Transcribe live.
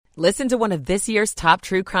Listen to one of this year's top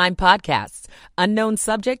true crime podcasts. Unknown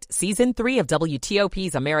Subject, Season 3 of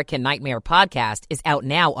WTOP's American Nightmare podcast is out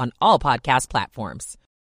now on all podcast platforms.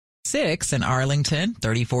 6 in Arlington,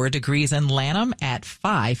 34 degrees in Lanham at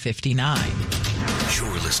 5:59.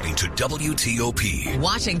 You're listening to WTOP,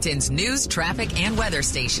 Washington's news, traffic, and weather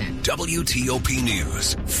station. WTOP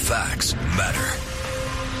News. Facts matter.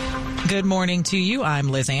 Good morning to you. I'm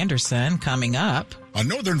Liz Anderson. Coming up, a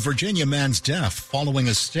Northern Virginia man's death following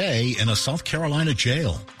a stay in a South Carolina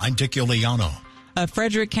jail. I'm Dick Iuliano. A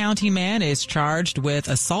Frederick County man is charged with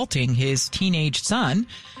assaulting his teenage son,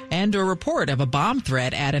 and a report of a bomb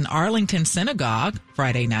threat at an Arlington synagogue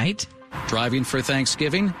Friday night. Driving for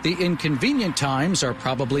Thanksgiving, the inconvenient times are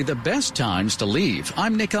probably the best times to leave.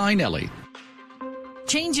 I'm Nick Einelli.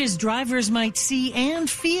 Changes drivers might see and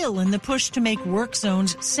feel in the push to make work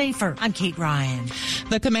zones safer. I'm Kate Ryan.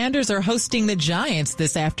 The Commanders are hosting the Giants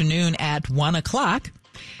this afternoon at 1 o'clock,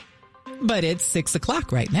 but it's 6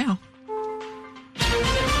 o'clock right now.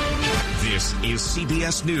 This is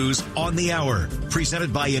CBS News on the Hour,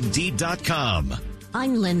 presented by Indeed.com.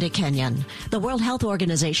 I'm Linda Kenyon. The World Health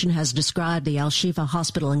Organization has described the Al-Shifa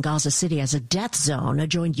Hospital in Gaza City as a death zone. A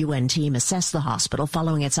joint UN team assessed the hospital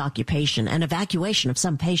following its occupation and evacuation of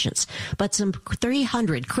some patients. But some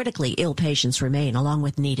 300 critically ill patients remain, along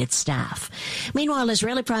with needed staff. Meanwhile,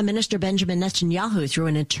 Israeli Prime Minister Benjamin Netanyahu, through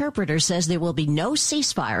an interpreter, says there will be no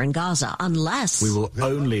ceasefire in Gaza unless... We will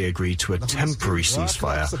only agree to a temporary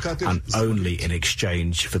ceasefire and only in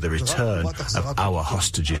exchange for the return of our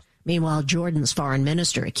hostages. Meanwhile, Jordan's foreign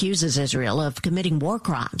minister accuses Israel of committing war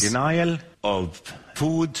crimes. Denial of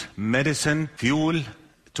food, medicine, fuel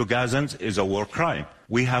to Gazans is a war crime.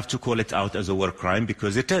 We have to call it out as a war crime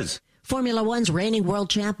because it is. Formula One's reigning world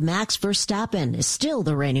champ Max Verstappen is still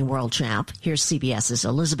the reigning world champ. Here's CBS's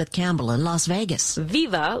Elizabeth Campbell in Las Vegas.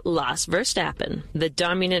 Viva Las Verstappen. The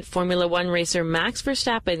dominant Formula One racer Max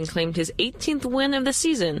Verstappen claimed his 18th win of the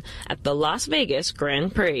season at the Las Vegas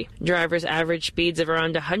Grand Prix. Drivers averaged speeds of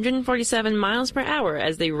around 147 miles per hour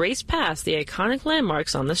as they raced past the iconic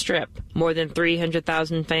landmarks on the Strip. More than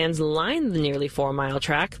 300,000 fans lined the nearly 4-mile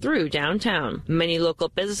track through downtown. Many local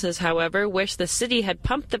businesses, however, wish the city had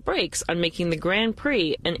pumped the brakes on making the Grand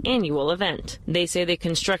Prix an annual event. They say the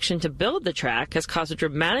construction to build the track has caused a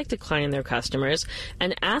dramatic decline in their customers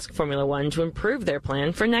and ask Formula One to improve their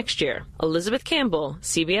plan for next year. Elizabeth Campbell,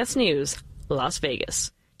 CBS News, Las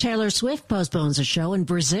Vegas. Taylor Swift postpones a show in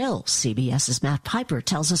Brazil. CBS's Matt Piper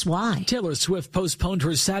tells us why. Taylor Swift postponed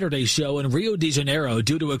her Saturday show in Rio de Janeiro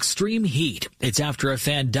due to extreme heat. It's after a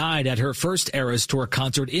fan died at her first Eras Tour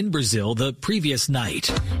concert in Brazil the previous night.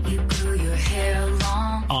 You grew your hair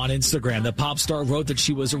long. On Instagram, the pop star wrote that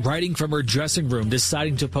she was writing from her dressing room,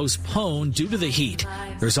 deciding to postpone due to the heat.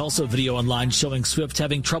 There's also video online showing Swift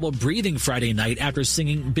having trouble breathing Friday night after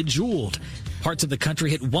singing Bejeweled. Parts of the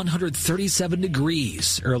country hit 137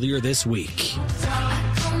 degrees earlier this week.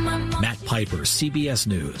 Matt Piper, CBS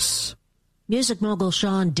News. Music mogul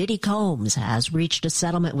Sean Diddy Combs has reached a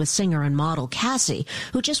settlement with singer and model Cassie,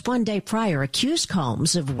 who just one day prior accused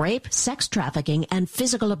Combs of rape, sex trafficking, and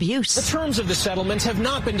physical abuse. The terms of the settlement have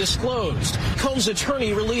not been disclosed. Combs'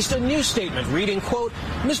 attorney released a new statement reading, quote,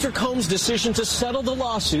 Mr. Combs' decision to settle the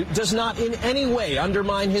lawsuit does not in any way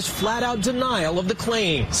undermine his flat-out denial of the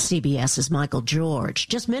claims. CBS's Michael George.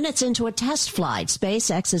 Just minutes into a test flight,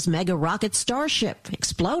 SpaceX's mega rocket Starship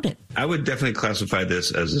exploded. I would definitely classify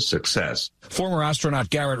this as a success. Former astronaut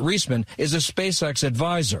Garrett Reisman is a SpaceX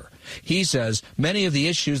advisor. He says many of the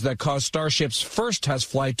issues that caused Starship's first test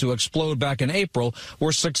flight to explode back in April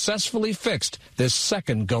were successfully fixed this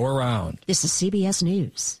second go-around. This is CBS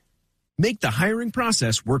News. Make the hiring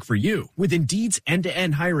process work for you. With Indeed's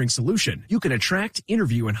end-to-end hiring solution, you can attract,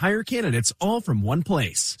 interview, and hire candidates all from one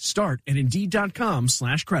place. Start at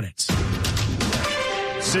Indeed.com/credits.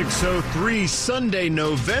 6:03 Sunday,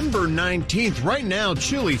 November 19th. Right now,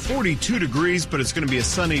 chilly 42 degrees, but it's going to be a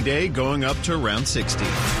sunny day going up to around 60.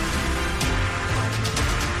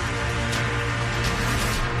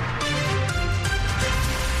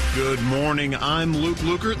 Good morning. I'm Luke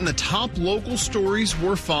Lukert, and the top local stories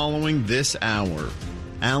we're following this hour.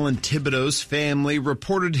 Alan Thibodeau's family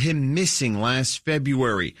reported him missing last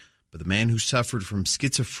February, but the man who suffered from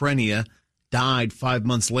schizophrenia died 5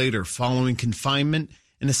 months later following confinement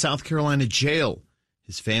in a South Carolina jail.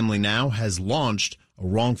 His family now has launched a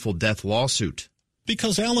wrongful death lawsuit.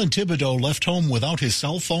 Because Alan Thibodeau left home without his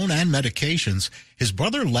cell phone and medications, his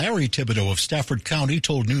brother Larry Thibodeau of Stafford County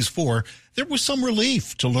told News 4 there was some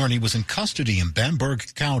relief to learn he was in custody in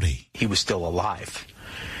Bamberg County. He was still alive.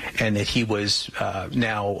 and that he was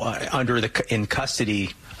now in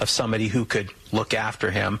custody of somebody who could look after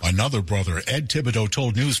him. Another brother, Ed Thibodeau,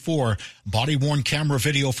 told News 4 body-worn camera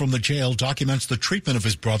video from the jail documents the treatment of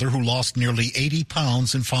his brother who lost nearly 80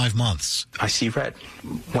 pounds in 5 months. I see red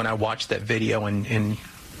when I watch that video, and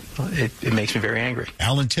it makes me very angry.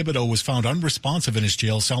 Alan Thibodeau was found unresponsive in his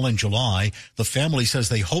jail cell in July. The family says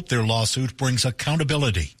they hope their lawsuit brings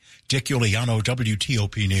accountability. Dick Iuliano,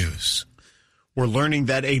 WTOP News. We're learning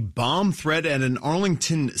that a bomb threat at an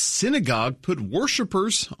Arlington synagogue put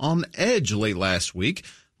worshipers on edge late last week.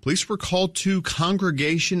 Police were called to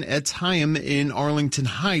Congregation Etz Chaim in Arlington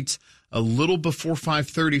Heights a little before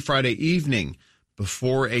 5:30 Friday evening,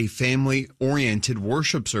 before a family-oriented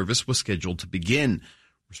worship service was scheduled to begin.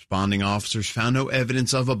 Responding officers found no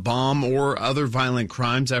evidence of a bomb or other violent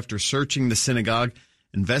crimes after searching the synagogue.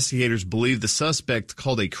 Investigators believe the suspect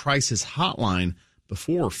called a crisis hotline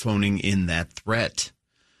before phoning in that threat.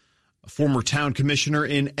 A former town commissioner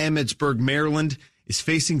in Emmitsburg, Maryland, is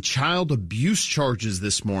facing child abuse charges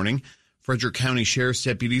this morning. Frederick County Sheriff's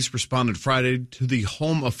deputies responded Friday to the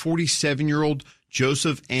home of 47-year-old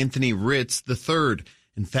Joseph Anthony Ritz III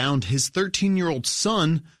and found his 13-year-old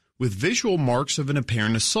son with visual marks of an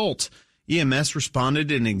apparent assault. EMS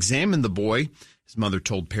responded and examined the boy. His mother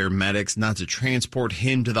told paramedics not to transport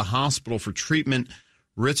him to the hospital for treatment.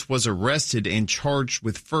 Ritz was arrested and charged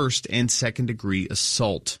with first and second-degree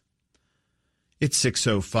assault. It's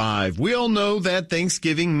 6:05. We all know that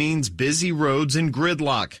Thanksgiving means busy roads and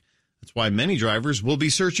gridlock. That's why many drivers will be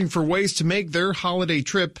searching for ways to make their holiday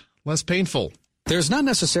trip less painful. There's not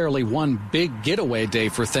necessarily one big getaway day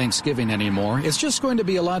for Thanksgiving anymore. It's just going to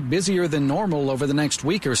be a lot busier than normal over the next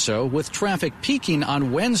week or so, with traffic peaking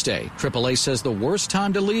on Wednesday. AAA says the worst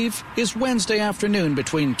time to leave is Wednesday afternoon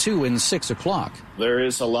between 2 and 6 o'clock. There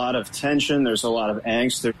is a lot of tension. There's a lot of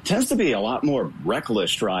angst. There tends to be a lot more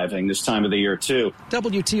reckless driving this time of the year, too.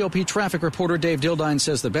 WTOP traffic reporter Dave Dildine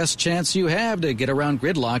says the best chance you have to get around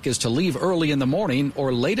gridlock is to leave early in the morning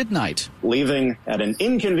or late at night. Leaving at an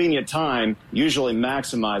inconvenient time usually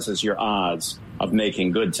maximizes your odds of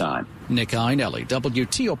making good time. Nick Einelli,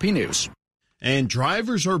 WTOP News. And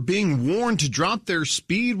drivers are being warned to drop their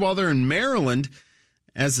speed while they're in Maryland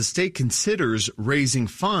as the state considers raising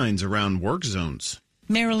fines around work zones.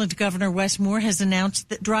 Maryland Governor Wes Moore has announced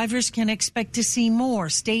that drivers can expect to see more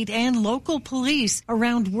state and local police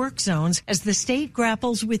around work zones as the state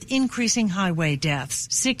grapples with increasing highway deaths.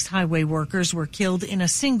 6 highway workers were killed in a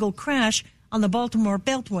single crash on the Baltimore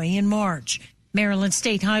Beltway in March. Maryland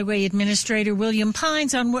State Highway Administrator William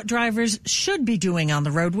Pines on what drivers should be doing on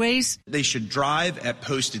the roadways. They should drive at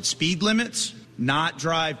posted speed limits, not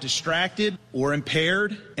drive distracted or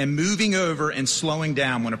impaired, and moving over and slowing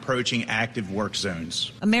down when approaching active work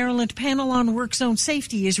zones. A Maryland panel on work zone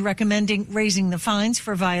safety is recommending raising the fines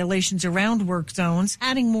for violations around work zones,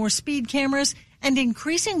 adding more speed cameras, and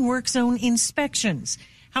increasing work zone inspections.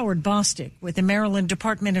 Howard Bostick with the Maryland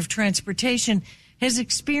Department of Transportation has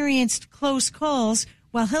experienced close calls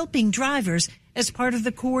while helping drivers as part of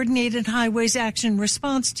the Coordinated Highways Action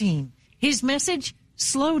Response Team. His message: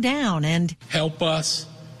 slow down and help us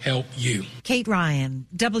help you. Kate Ryan,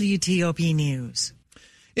 WTOP News.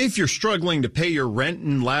 If you're struggling to pay your rent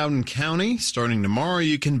in Loudoun County, starting tomorrow,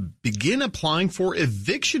 you can begin applying for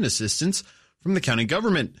eviction assistance from the county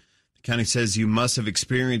government. The county says you must have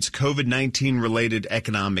experienced COVID-19 related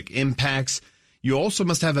economic impacts. You also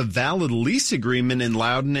must have a valid lease agreement in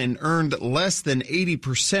Loudoun and earned less than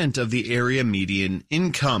 80% of the area median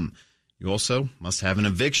income. You also must have an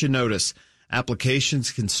eviction notice. Applications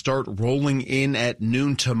can start rolling in at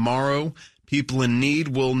noon tomorrow. People in need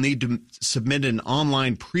will need to submit an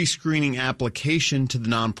online pre-screening application to the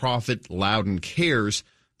nonprofit Loudoun Cares.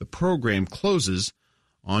 The program closes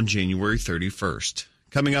on January 31st.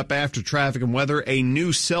 Coming up after traffic and weather, a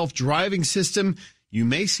new self-driving system you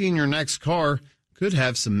may see in your next car could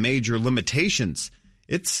have some major limitations.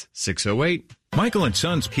 It's 6:08. Michael and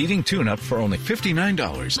Son's heating tune-up for only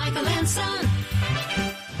 $59. Michael and Son.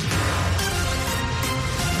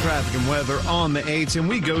 Traffic and weather on the 8s, and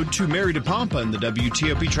we go to Mary DePompa in the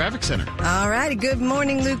WTOP Traffic Center. All right. Good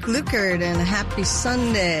morning, Luke Lukert, and happy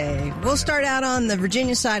Sunday. We'll start out on the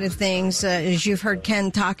Virginia side of things, as you've heard Ken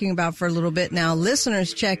talking about for a little bit now.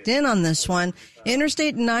 Listeners checked in on this one.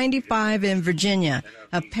 Interstate 95 in Virginia.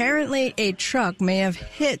 Apparently, a truck may have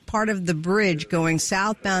hit part of the bridge going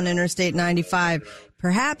southbound Interstate 95.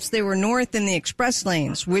 Perhaps they were north in the express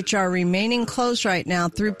lanes, which are remaining closed right now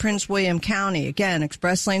through Prince William County. Again,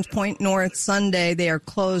 express lanes point north. Sunday, they are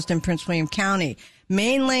closed in Prince William County.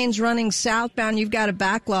 Main lanes running southbound. You've got a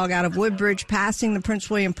backlog out of Woodbridge passing the Prince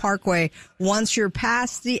William Parkway. Once you're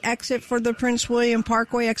past the exit for the Prince William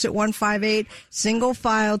Parkway, exit 158, single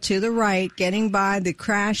file to the right, getting by the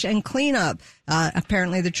crash and cleanup.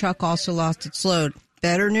 Apparently the truck also lost its load.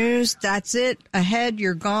 Better news, that's it. Ahead,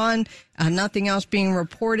 you're gone. Nothing else being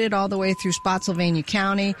reported all the way through Spotsylvania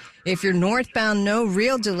County. If you're northbound, no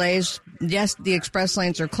real delays. Yes, the express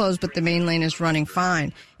lanes are closed, but the main lane is running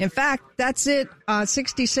fine. In fact, that's it.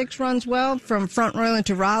 66 runs well from Front Royal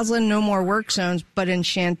to Roslyn. No more work zones. But in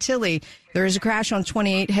Chantilly, there is a crash on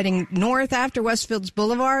 28 heading north after Westfields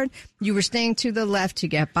Boulevard. You were staying to the left to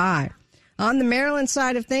get by. On the Maryland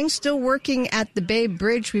side of things, still working at the Bay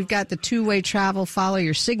Bridge. We've got the two-way travel. Follow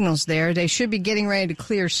your signals there. They should be getting ready to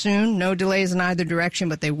clear soon. No delays in either direction,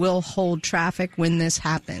 but they will hold traffic when this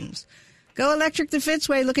happens. Go electric the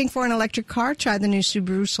Fitzway. Looking for an electric car? Try the new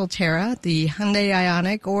Subaru Solterra, the Hyundai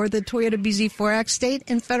Ioniq, or the Toyota BZ4X. State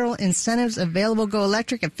and federal incentives available. Go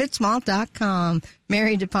electric at fitzmall.com.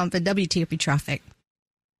 Mary DePompa, WTOP Traffic.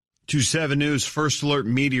 2-7 News First Alert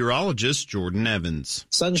meteorologist Jordan Evans.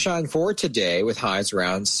 Sunshine for today with highs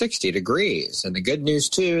around 60 degrees. And the good news,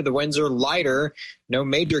 too, the winds are lighter. No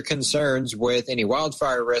major concerns with any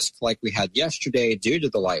wildfire risk like we had yesterday due to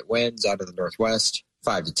the light winds out of the northwest,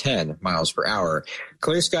 5 to 10 miles per hour.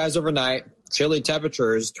 Clear skies overnight. Chilly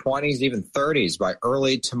temperatures, 20s, even 30s by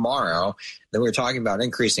early tomorrow. Then we're talking about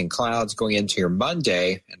increasing clouds going into your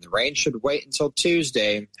Monday, and the rain should wait until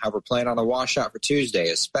Tuesday. However, plan on a washout for Tuesday,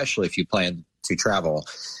 especially if you plan to travel.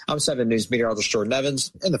 I'm 7 News meteorologist Jordan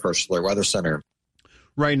Evans in the First Alert Weather Center.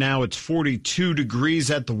 Right now, it's 42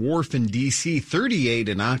 degrees at the Wharf in D.C., 38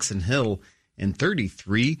 in Oxon Hill, and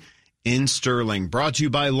 33 in Sterling. Brought to you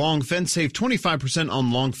by Long Fence. Save 25%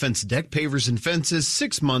 on Long Fence deck pavers and fences.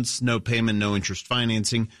 6 months, no payment, no interest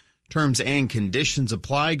financing. Terms and conditions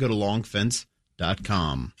apply. Go to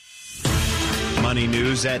longfence.com. Money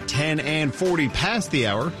news at 10 and 40 past the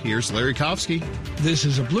hour. Here's Larry Kofsky. This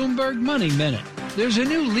is a Bloomberg Money Minute. There's a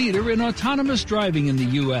new leader in autonomous driving in the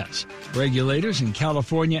U.S. Regulators in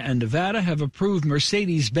California and Nevada have approved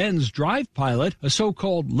Mercedes-Benz Drive Pilot, a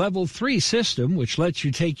so-called Level 3 system which lets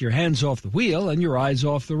you take your hands off the wheel and your eyes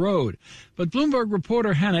off the road. But Bloomberg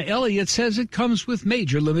reporter Hannah Elliott says it comes with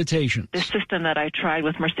major limitations. The system that I tried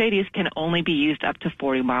with Mercedes can only be used up to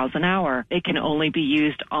 40 miles an hour. It can only be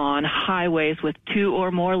used on highways with 2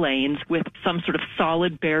 or more lanes with some sort of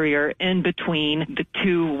solid barrier in between the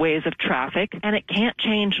 2 ways of traffic, and it can't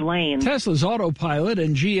change lanes. Tesla's Autopilot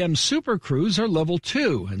and GM's Super Cruise are Level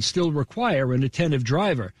 2 and still require an attentive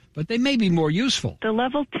driver, but they may be more useful. The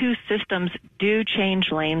Level 2 systems do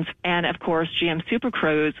change lanes, and of course GM Super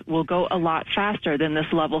Cruise will go a lot faster than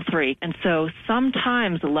this Level 3, and so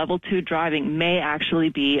sometimes the Level 2 driving may actually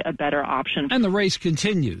be a better option. And the race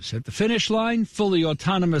continues. At the finish line, fully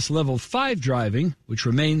autonomous Level 5 driving, which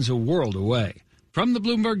remains a world away. From the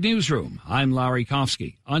Bloomberg Newsroom, I'm Larry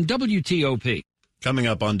Kofsky on WTOP. Coming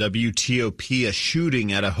up on WTOP, a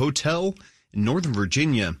shooting at a hotel in Northern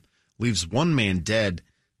Virginia leaves one man dead.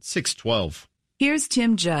 6:12. Here's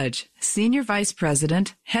Tim Judge, Senior Vice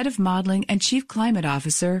President, Head of Modeling, and Chief Climate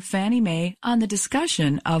Officer, Fannie Mae, on the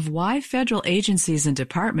discussion of why federal agencies and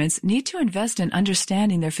departments need to invest in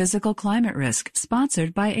understanding their physical climate risk,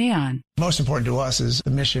 sponsored by Aon. Most important to us is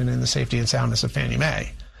the mission and the safety and soundness of Fannie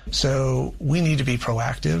Mae. So we need to be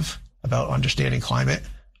proactive about understanding climate.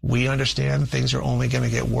 We understand things are only going to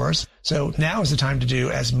get worse. So now is the time to do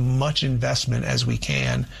as much investment as we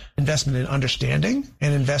can, investment in understanding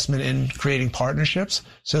and investment in creating partnerships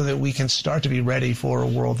so that we can start to be ready for a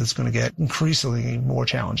world that's going to get increasingly more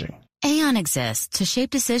challenging. Aon exists to shape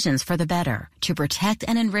decisions for the better, to protect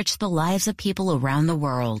and enrich the lives of people around the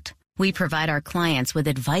world. We provide our clients with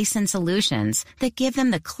advice and solutions that give them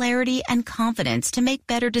the clarity and confidence to make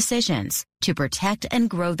better decisions, to protect and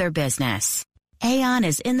grow their business. Aon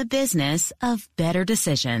is in the business of better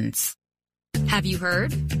decisions. Have you heard?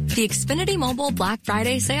 The Xfinity Mobile Black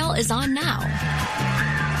Friday sale is on now.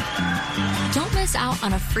 Don't miss out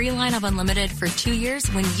on a free line of unlimited for 2 years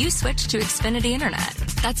when you switch to Xfinity Internet.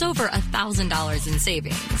 That's over $1,000 in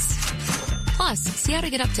savings. Plus, see how to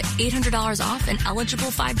get up to $800 off an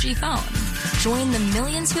eligible 5G phone. Join the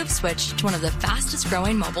millions who have switched to one of the fastest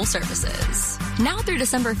growing mobile services. Now through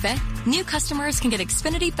December 5th, New customers can get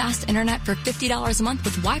Xfinity Fast Internet for $50 a month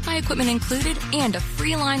with Wi-Fi equipment included and a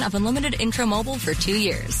free line of unlimited intro mobile for 2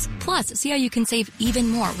 years. Plus, see how you can save even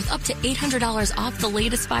more with up to $800 off the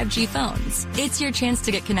latest 5G phones. It's your chance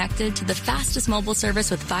to get connected to the fastest mobile service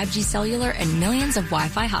with 5G cellular and millions of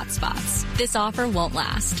Wi-Fi hotspots. This offer won't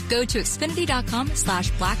last. Go to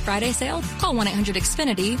Xfinity.com/Black Friday sale, call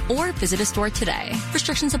 1-800-XFINITY, or visit a store today.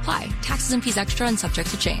 Restrictions apply. Taxes and fees extra and subject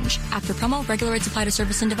to change. After promo, regular rates apply to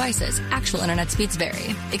service and devices. Actual internet speeds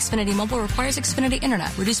vary. Xfinity Mobile requires Xfinity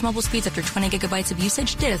Internet. Reduced mobile speeds after 20 gigabytes of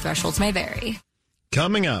usage. Data thresholds may vary.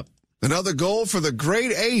 Coming up, another goal for the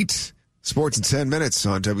Grade 8. Sports in 10 minutes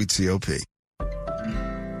on WTOP.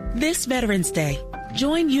 This Veterans Day,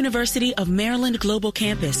 join University of Maryland Global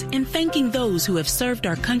Campus in thanking those who have served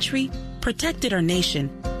our country, protected our nation,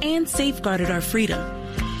 and safeguarded our freedom.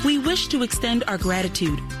 We wish to extend our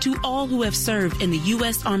gratitude to all who have served in the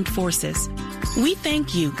U.S. Armed Forces. We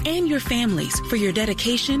thank you and your families for your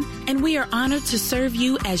dedication, and we are honored to serve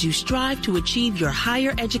you as you strive to achieve your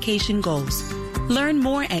higher education goals. Learn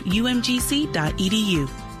more at umgc.edu.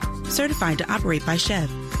 Certified to operate by Chev.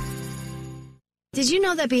 Did you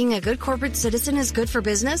know that being a good corporate citizen is good for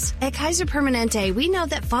business? At Kaiser Permanente, we know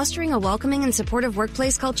that fostering a welcoming and supportive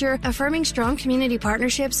workplace culture, affirming strong community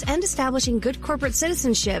partnerships, and establishing good corporate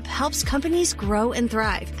citizenship helps companies grow and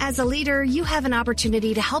thrive. As a leader, you have an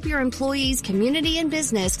opportunity to help your employees, community, and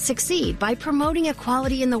business succeed by promoting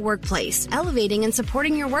equality in the workplace, elevating and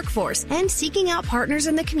supporting your workforce, and seeking out partners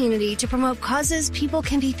in the community to promote causes people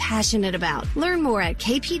can be passionate about. Learn more at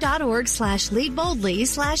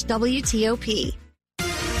kp.org/leadboldly/WTOP.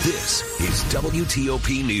 This is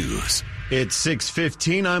WTOP News. It's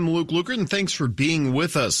 6:15. I'm Luke Lukert, and thanks for being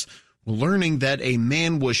with us. We're learning that a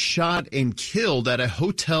man was shot and killed at a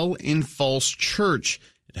hotel in Falls Church.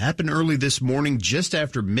 It happened early this morning, just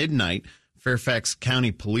after midnight. Fairfax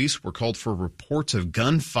County Police were called for reports of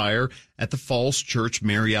gunfire at the Falls Church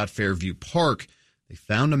Marriott Fairview Park. They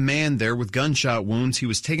found a man there with gunshot wounds. He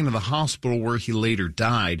was taken to the hospital where he later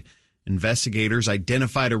died. Investigators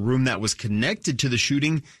identified a room that was connected to the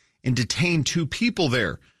shooting and detained 2 people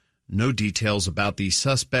there. No details about the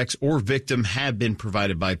suspects or victim have been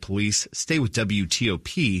provided by police. Stay with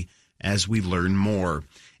WTOP as we learn more.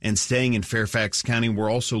 And staying in Fairfax County,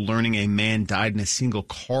 we're also learning a man died in a single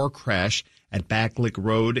car crash at Backlick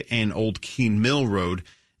Road and Old Keene Mill Road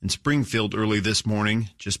in Springfield early this morning,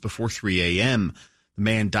 just before 3 a.m. The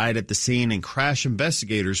man died at the scene, and crash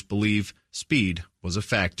investigators believe speed was a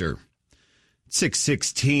factor.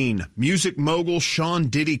 6:16. Music mogul Sean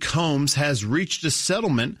Diddy Combs has reached a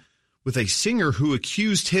settlement with a singer who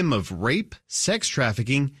accused him of rape, sex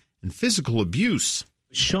trafficking, and physical abuse.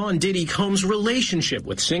 Sean Diddy Combs' relationship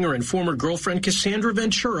with singer and former girlfriend Cassandra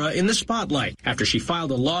Ventura in the spotlight after she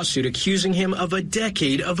filed a lawsuit accusing him of a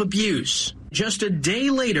decade of abuse. Just a day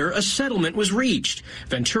later, a settlement was reached.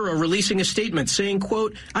 Ventura releasing a statement saying,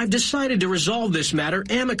 quote, "I've decided to resolve this matter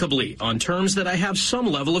amicably on terms that I have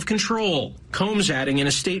some level of control." Combs adding in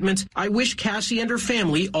a statement, "I wish Cassie and her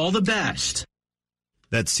family all the best."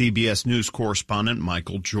 That's CBS News correspondent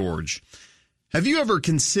Michael George. Have you ever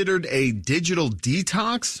considered a digital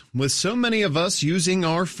detox? With so many of us using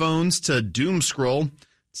our phones to doom scroll,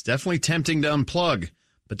 it's definitely tempting to unplug.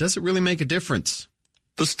 But does it really make a difference?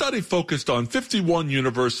 The study focused on 51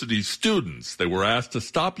 university students. They were asked to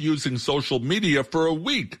stop using social media for a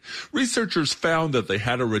week. Researchers found that they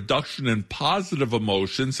had a reduction in positive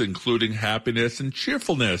emotions, including happiness and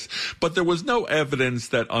cheerfulness. But there was no evidence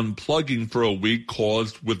that unplugging for a week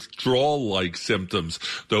caused withdrawal-like symptoms.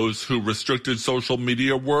 Those who restricted social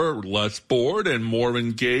media were less bored and more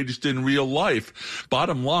engaged in real life.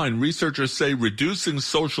 Bottom line, researchers say reducing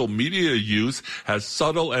social media use has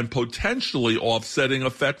subtle and potentially offsetting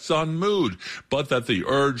effects on mood, but that the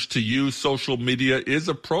urge to use social media is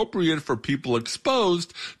appropriate for people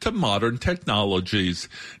exposed to modern technologies.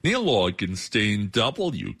 Neil Augenstein,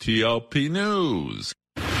 WTOP News.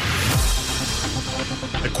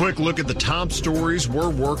 A quick look at the top stories we're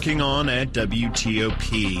working on at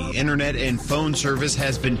WTOP. Internet and phone service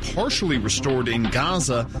has been partially restored in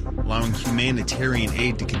Gaza, allowing humanitarian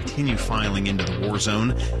aid to continue filing into the war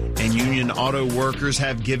zone. And union auto workers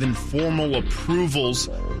have given formal approvals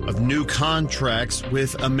of new contracts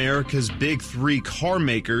with America's big 3 car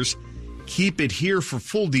makers. Keep it here for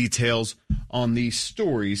full details on these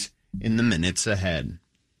stories in the minutes ahead.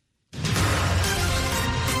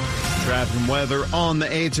 Traffic and weather on the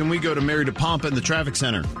 8th, and we go to Mary DePompa in the traffic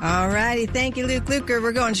center. All righty. Thank you, Luke Luker.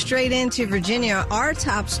 We're going straight into Virginia. Our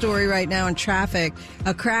top story right now in traffic,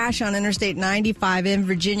 a crash on Interstate 95 in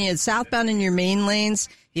Virginia. It's southbound in your main lanes.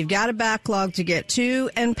 You've got a backlog to get to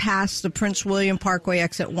and past the Prince William Parkway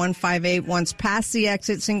exit 158. Once past the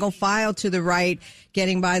exit, single file to the right,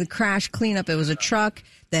 getting by the crash cleanup. It was a truck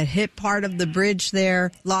that hit part of the bridge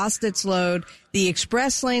there, lost its load. The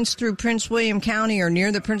express lanes through Prince William County or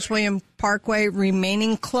near the Prince William Parkway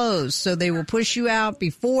remaining closed. So they will push you out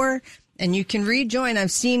before and you can rejoin.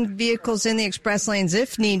 I've seen vehicles in the express lanes,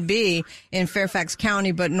 if need be, in Fairfax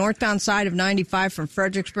County, but northbound side of 95 from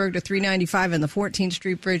Fredericksburg to 395 and the 14th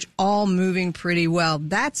Street Bridge, all moving pretty well.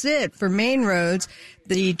 That's it for main roads.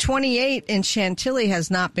 The 28 in Chantilly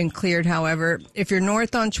has not been cleared, however. If you're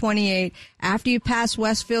north on 28, after you pass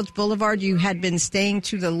Westfields Boulevard, you had been staying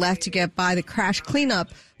to the left to get by. The crash cleanup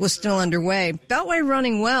was still underway. Beltway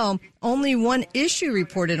running well. Only one issue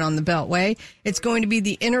reported on the Beltway. It's going to be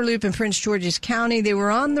the inner loop in Prince George's County. They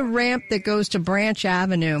were on the ramp that goes to Branch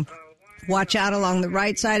Avenue. Watch out along the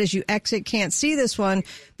right side as you exit. Can't see this one,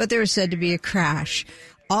 but there is said to be a crash.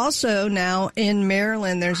 Also now in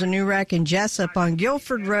Maryland, there's a new wreck in Jessup on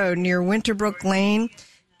Guilford Road near Winterbrook Lane.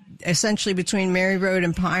 Essentially between Mary Road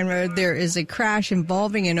and Pine Road, there is a crash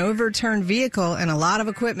involving an overturned vehicle and a lot of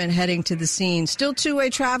equipment heading to the scene. Still two-way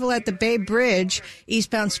travel at the Bay Bridge.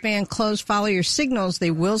 Eastbound span closed. Follow your signals.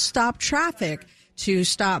 They will stop traffic to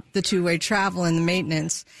stop the two-way travel and the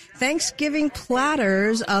maintenance. Thanksgiving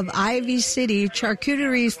platters of Ivy City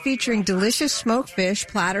charcuteries featuring delicious smoked fish,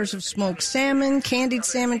 platters of smoked salmon, candied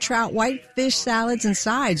salmon trout, white fish salads, and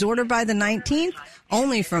sides. Order by the 19th,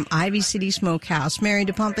 only from Ivy City Smokehouse. Mary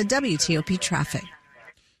DePompa, WTOP Traffic.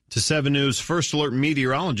 To 7 News First Alert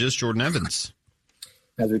meteorologist Jordan Evans.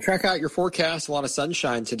 As we track out your forecast, a lot of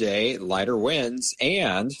sunshine today, lighter winds,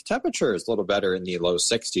 and temperatures a little better in the low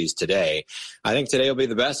 60s today. I think today will be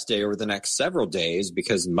the best day over the next several days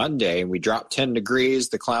because Monday we drop 10 degrees,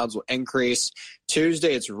 the clouds will increase.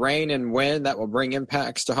 Tuesday it's rain and wind that will bring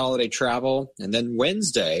impacts to holiday travel. And then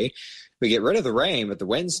Wednesday we get rid of the rain, but the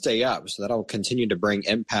winds stay up, so that'll continue to bring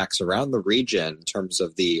impacts around the region in terms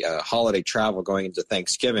of the holiday travel going into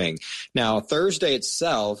Thanksgiving. Now, Thursday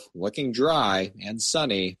itself, looking dry and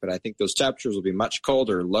sunny, but I think those temperatures will be much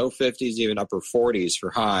colder, low 50s, even upper 40s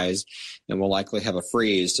for highs, and we'll likely have a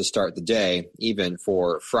freeze to start the day, even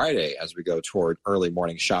for Friday as we go toward early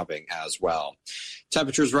morning shopping as well.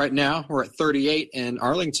 Temperatures right now, we're at 38 in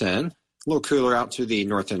Arlington. A little cooler out to the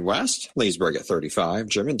north and west. Leesburg at 35.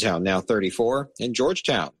 Germantown now 34. And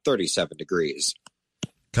Georgetown, 37 degrees.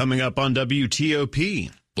 Coming up on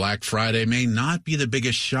WTOP. Black Friday may not be the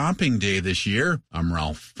biggest shopping day this year. I'm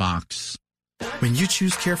Ralph Fox. When you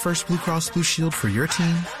choose Care First Blue Cross Blue Shield for your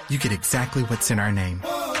team, you get exactly what's in our name.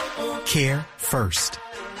 Care First.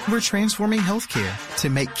 We're transforming healthcare to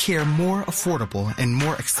make care more affordable and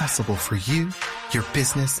more accessible for you, your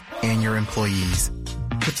business, and your employees.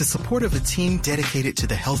 With the support of a team dedicated to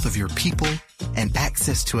the health of your people and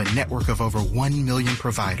access to a network of over 1 million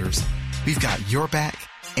providers, we've got your back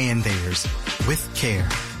and theirs with care.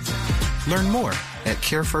 Learn more at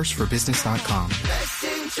carefirstforbusiness.com.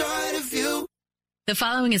 The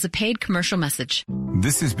following is a paid commercial message.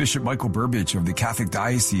 This is Bishop Michael Burbidge of the Catholic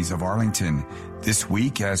Diocese of Arlington. This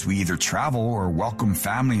week, as we either travel or welcome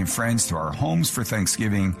family and friends to our homes for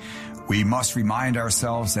Thanksgiving, we must remind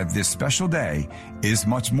ourselves that this special day is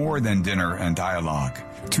much more than dinner and dialogue.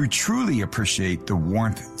 To truly appreciate the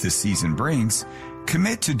warmth this season brings,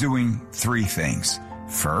 commit to doing 3 things.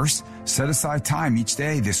 First, set aside time each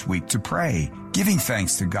day this week to pray, giving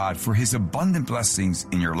thanks to God for His abundant blessings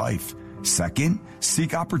in your life. Second,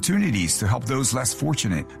 seek opportunities to help those less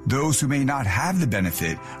fortunate, those who may not have the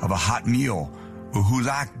benefit of a hot meal or who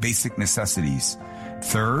lack basic necessities.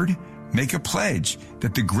 Third, make a pledge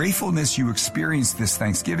that the gratefulness you experience this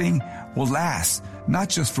Thanksgiving will last, not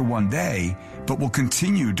just for one day, but will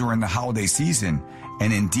continue during the holiday season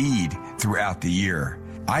and indeed throughout the year.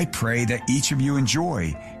 I pray that each of you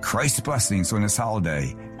enjoy Christ's blessings on this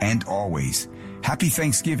holiday and always. Happy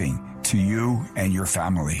Thanksgiving to you and your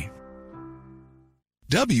family.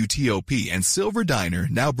 WTOP and Silver Diner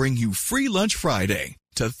now bring you Free Lunch Friday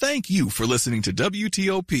to thank you for listening to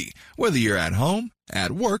WTOP, whether you're at home,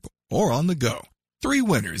 at work, or on the go. 3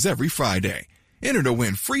 winners every Friday. Enter to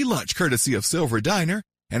win free lunch courtesy of Silver Diner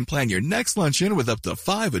and plan your next luncheon with up to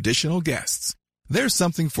 5 additional guests. There's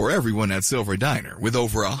something for everyone at Silver Diner with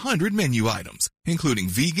over 100 menu items, including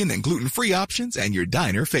vegan and gluten-free options and your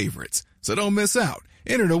diner favorites. So don't miss out.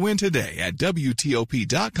 Enter to win today at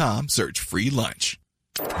WTOP.com. Search free lunch.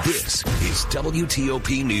 This is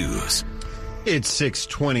WTOP News. It's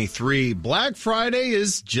 6:23. Black Friday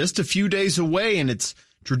is just a few days away, and it's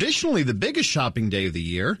traditionally the biggest shopping day of the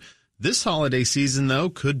year. This holiday season, though,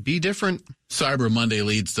 could be different. Cyber Monday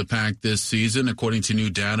leads the pack this season, according to new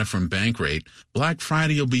data from Bankrate. Black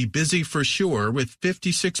Friday will be busy for sure, with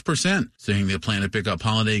 56% saying they plan to pick up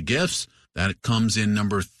holiday gifts. That comes in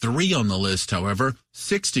number 3 on the list, however.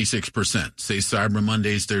 66% say Cyber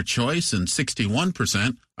Monday's their choice, and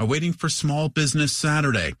 61% are waiting for Small Business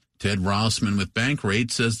Saturday. Ted Rossman with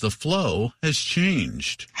Bankrate says the flow has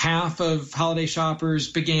changed. Half of holiday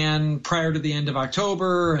shoppers began prior to the end of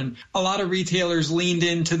October, and a lot of retailers leaned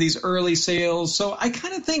into these early sales. So I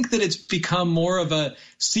kind of think that it's become more of a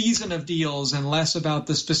season of deals and less about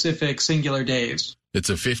the specific singular days.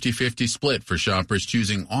 It's a 50-50 split for shoppers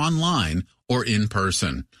choosing online or in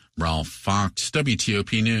person. Ralph Fox,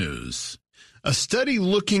 WTOP News. A study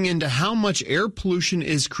looking into how much air pollution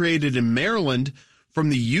is created in Maryland from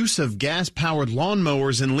the use of gas-powered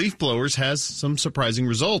lawnmowers and leaf blowers has some surprising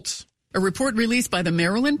results. A report released by the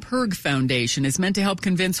Maryland PIRG Foundation is meant to help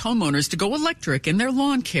convince homeowners to go electric in their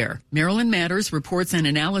lawn care. Maryland Matters reports an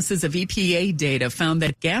analysis of EPA data found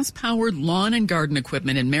that gas-powered lawn and garden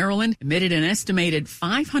equipment in Maryland emitted an estimated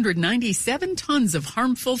 597 tons of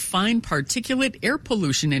harmful fine particulate air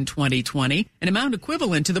pollution in 2020, an amount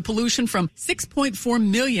equivalent to the pollution from 6.4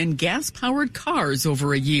 million gas-powered cars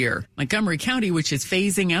over a year. Montgomery County, which is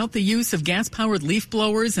phasing out the use of gas-powered leaf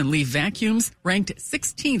blowers and leaf vacuums, ranked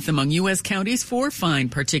 16th among U.S. counties for fine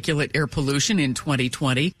particulate air pollution in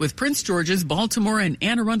 2020, with Prince George's, Baltimore, and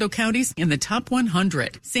Anne Arundel counties in the top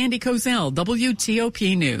 100. Sandy Kozel,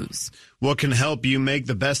 WTOP News. What can help you make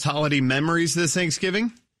the best holiday memories this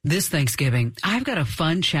Thanksgiving? This Thanksgiving, I've got a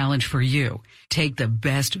fun challenge for you. Take the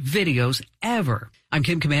best videos ever. I'm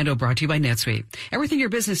Kim Commando, brought to you by NetSuite. Everything your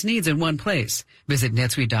business needs in one place. Visit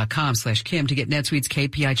netsuite.com/Kim to get NetSuite's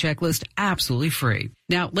KPI checklist absolutely free.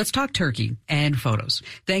 Now, let's talk turkey and photos.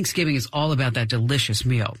 Thanksgiving is all about that delicious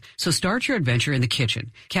meal. So start your adventure in the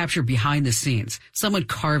kitchen. Capture behind the scenes, someone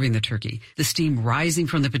carving the turkey, the steam rising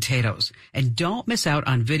from the potatoes. And don't miss out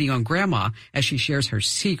on video on Grandma as she shares her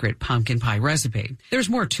secret pumpkin pie recipe. There's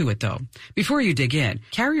more to it, though. Before you dig in,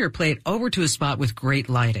 carry your plate over to a spot with great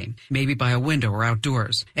lighting, maybe by a window or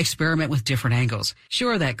outdoors. Experiment with different angles.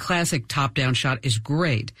 Sure, that classic top-down shot is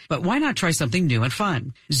great, but why not try something new and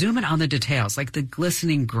fun? Zoom in on the details, like the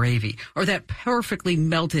glistening gravy or that perfectly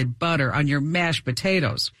melted butter on your mashed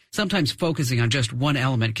potatoes. Sometimes focusing on just one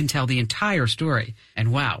element can tell the entire story.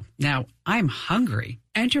 And wow, now I'm hungry.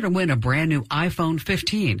 Enter to win a brand new iPhone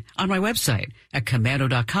 15 on my website at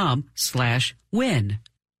commando.com/win.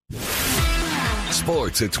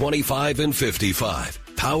 Sports at 25 and 55.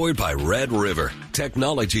 Powered by Red River.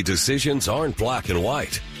 Technology decisions aren't black and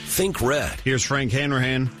white. Think red. Here's Frank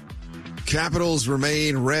Hanrahan. Capitals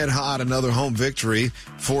remain red hot. Another home victory,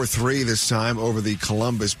 4-3 this time over the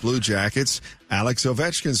Columbus Blue Jackets. Alex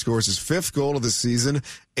Ovechkin scores his 5th goal of the season,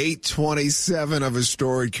 827 of his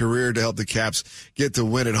storied career to help the Caps get the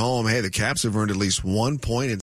win at home. Hey, the Caps have earned at least 1 point in